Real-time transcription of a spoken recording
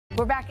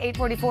We're back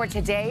 8:44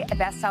 today at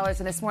Bestsellers,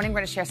 and this morning we're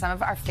going to share some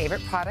of our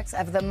favorite products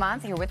of the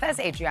month. Here with us,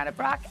 Adrianna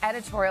Brach,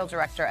 editorial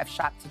director of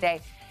Shop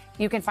Today.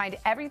 You can find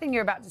everything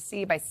you're about to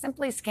see by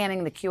simply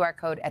scanning the QR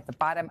code at the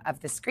bottom of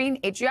the screen.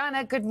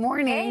 Adrianna, good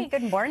morning. Hey,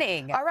 good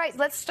morning. All right,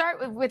 let's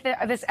start with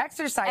this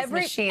exercise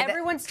machine.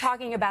 Everyone's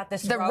talking about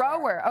this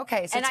rower.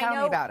 Okay, so tell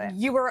me about it.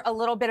 You were a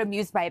little bit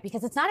amused by it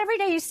because it's not every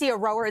day you see a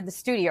rower in the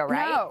studio,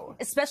 right? No.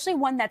 Especially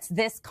one that's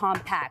this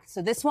compact.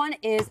 So this one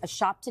is a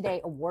Shop Today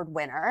award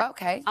winner.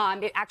 Okay.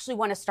 It actually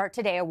won a Start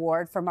Today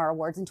award from our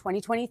awards in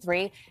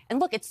 2023. And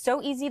look, it's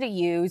so easy to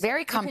use.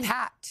 Very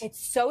compact.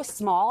 It's so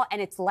small and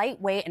it's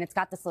lightweight and it's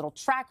got this little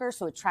tracker,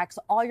 so it tracks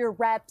all your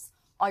reps,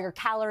 all your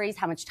calories,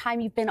 how much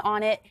time you've been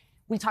on it.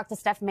 We talked to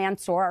Steph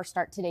Mansour, our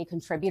Start Today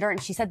contributor,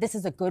 and she said this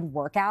is a good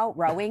workout,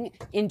 rowing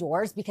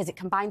indoors, because it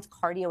combines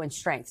cardio and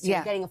strength. So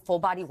you're getting a full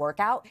body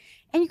workout.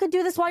 And you could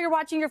do this while you're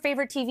watching your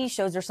favorite TV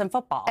shows or some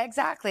football.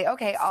 Exactly.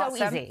 Okay, awesome.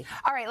 So easy.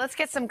 All right, let's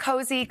get some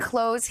cozy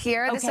clothes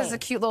here. Okay. This is a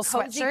cute little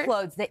sweatshirt. Cozy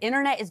clothes. The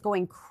internet is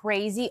going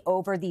crazy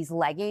over these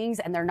leggings,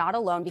 and they're not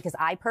alone because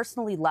I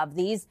personally love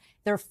these.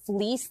 They're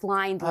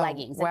fleece-lined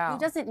leggings. Wow. And who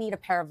doesn't need a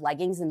pair of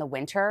leggings in the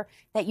winter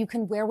that you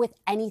can wear with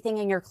anything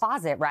in your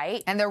closet,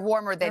 right? And they're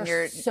warmer than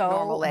your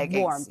normal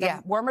leggings. Warm.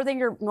 They're warmer than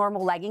your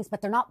normal leggings,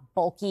 but they're not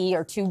bulky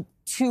or too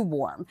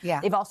warm. Yeah.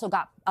 They've also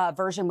got a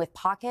version with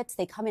pockets.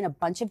 They come in a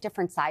bunch of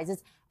different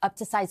sizes, up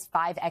to size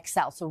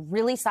 5XL. So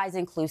really size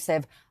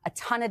inclusive, a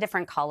ton of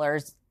different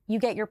colors. You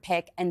get your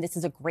pick, and this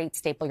is a great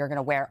staple you're going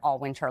to wear all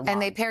winter long.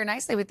 And they pair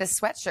nicely with this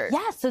sweatshirt.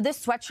 Yeah, so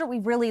this sweatshirt we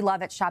really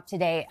love at Shop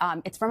Today.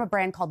 It's from a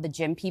brand called The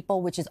Gym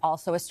People, which is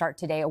also a Start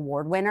Today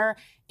award winner.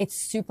 It's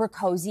super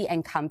cozy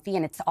and comfy,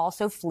 and it's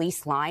also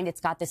fleece-lined. It's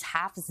got this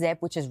half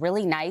zip, which is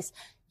really nice.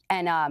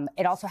 And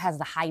it also has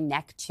the high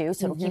neck, too,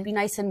 so it'll keep you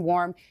nice and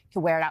warm. You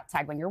can wear it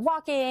outside when you're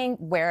walking,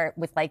 wear it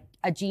with, like,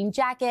 a jean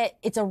jacket.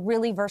 It's a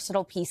really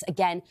versatile piece.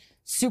 Again,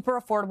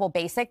 super affordable,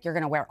 basic. You're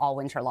going to wear all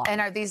winter long.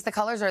 And are these the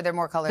colors, or are there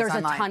more colors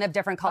online? There's a ton of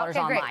different colors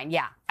online, great.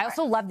 Yeah. I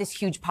also love this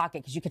huge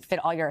pocket because you could fit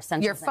all your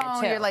essentials your phone, in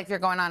it, too. You're like you're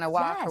going on a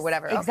walk or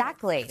whatever.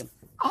 Exactly. Okay.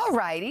 All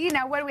righty.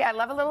 Now, what do we? I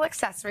love a little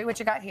accessory. What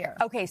you got here?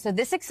 Okay, so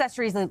this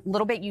accessory is a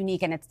little bit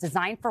unique, and it's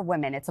designed for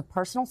women. It's a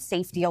personal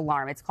safety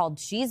alarm. It's called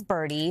She's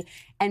Birdie,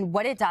 and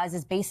what it does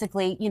is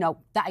basically, you know,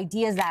 the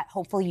idea is that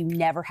hopefully you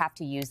never have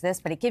to use this,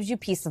 but it gives you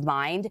peace of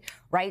mind,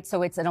 right?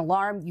 So it's an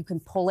alarm. You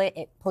can pull it.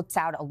 It puts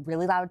out a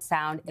really loud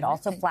sound. It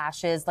also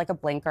flashes like a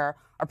blinker.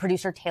 Our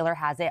producer, Taylor,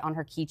 has it on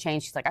her keychain.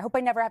 She's like, I hope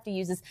I never have to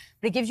use this,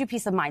 but it gives you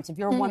peace of mind. So if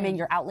you're a woman,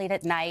 you're out late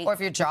at night. Or if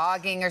you're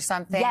jogging or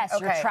something. Yes,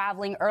 you're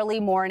traveling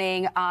early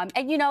morning.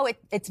 And, you know,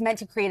 it's meant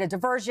to create a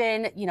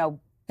diversion, you know,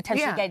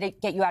 potentially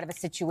get you out of a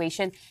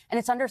situation. And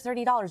it's under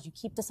 $30. You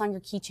keep this on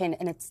your keychain,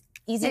 and it's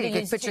easy to use.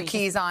 You can put your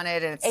keys on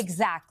it. And it's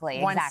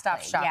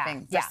one-stop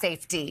shopping for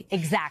safety.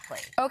 Exactly.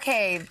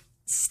 Okay,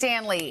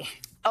 Stanley.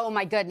 Oh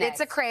my goodness. It's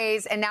a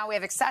craze, and now we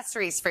have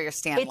accessories for your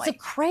Stanley. It's a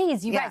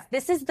craze, you guys.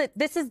 This is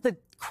the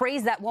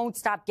craze that won't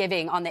stop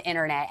giving on the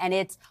internet, and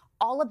it's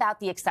all about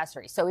the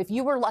accessories. So if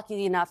you were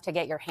lucky enough to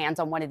get your hands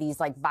on one of these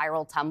like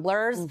viral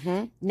tumblers,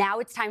 now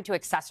it's time to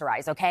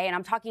accessorize, okay? And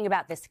I'm talking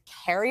about this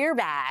carrier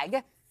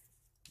bag.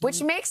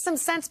 Which makes some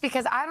sense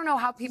because I don't know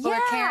how people are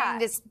carrying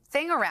this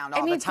thing around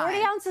all the time.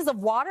 40 ounces of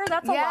water,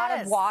 that's a lot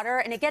of water,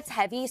 and it gets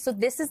heavy. So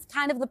this is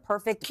kind of the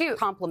perfect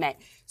complement.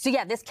 So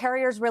yeah, this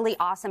carrier is really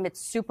awesome.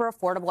 It's super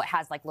affordable. It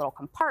has like little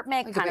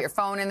compartment. You can put your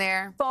phone in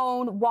there.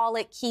 Phone,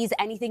 wallet, keys,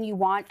 anything you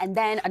want. And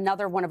then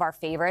another one of our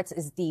favorites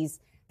is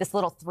this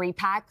little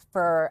 3-pack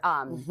for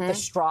the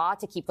straw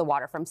to keep the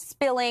water from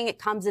spilling. It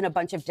comes in a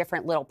bunch of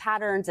different little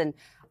patterns, and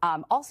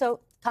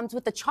also comes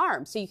with the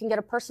charm, so you can get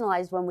a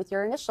personalized one with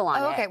your initial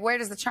on it. Okay, where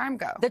does the charm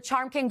go? The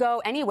charm can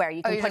go anywhere.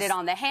 You can put it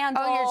on the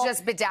handle. Oh, you're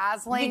just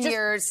bedazzling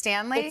your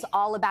Stanley? It's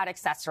all about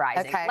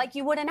accessorizing, like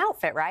you would an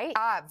outfit, right?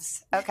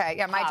 Obs. Okay,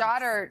 yeah, my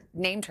daughter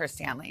named her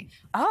Stanley.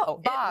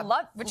 Oh,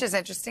 Bob, which is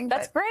interesting.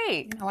 That's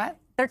great. You know what?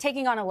 They're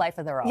taking on a life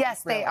of their own.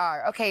 Yes, they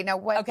are. Okay, now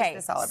what is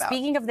this all about?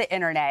 Speaking of the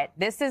internet,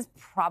 this is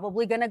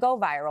probably going to go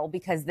viral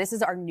because this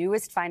is our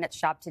newest find at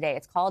Shop Today.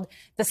 It's called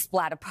the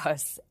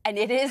Splatipus, and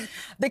it is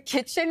the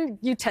kitchen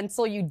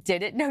utensil you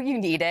didn't know you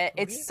needed.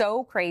 It's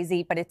so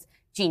crazy, but it's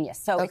genius.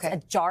 So it's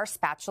a jar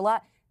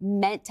spatula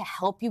meant to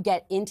help you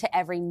get into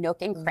every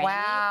nook and cranny.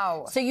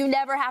 Wow. So you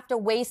never have to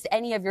waste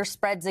any of your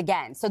spreads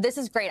again. So this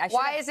is great.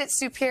 Why is it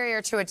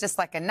superior to just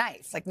like a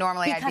knife? Like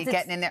normally I'd be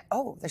getting in there.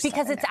 Oh, there's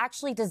because it's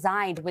actually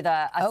designed with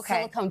a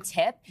silicone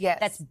tip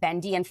that's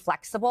bendy and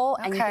flexible.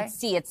 And you can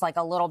see it's like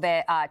a little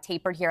bit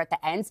tapered here at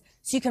the ends.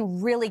 So you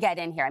can really get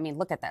in here. I mean,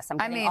 look at this. I'm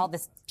getting all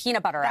this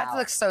peanut butter out. That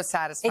looks so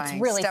satisfying.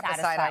 It's really Step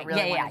satisfying. Aside, I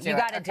really want to do you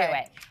got to do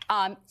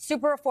it.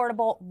 Super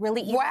affordable,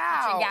 really easy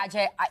kitchen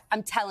gadget.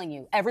 I'm telling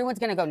you, everyone's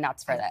going to go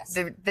nuts for this.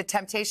 The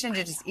temptation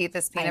to just eat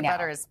this peanut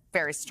butter is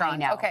very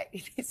strong. Okay,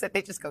 he said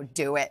they just go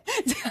do it.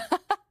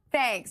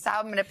 Thanks.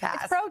 I'm going to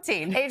pass. It's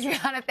protein.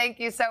 Adrianna, thank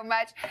you so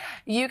much.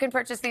 You can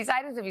purchase these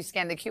items if you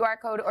scan the QR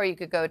code, or you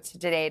could go to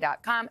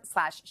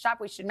today.com/shop.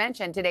 We should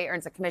mention Today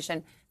earns a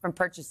commission from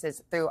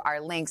purchases through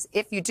our links.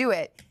 If you do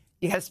it,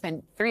 you got to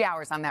spend 3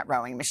 hours on that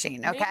rowing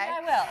machine, okay? Maybe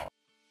I will.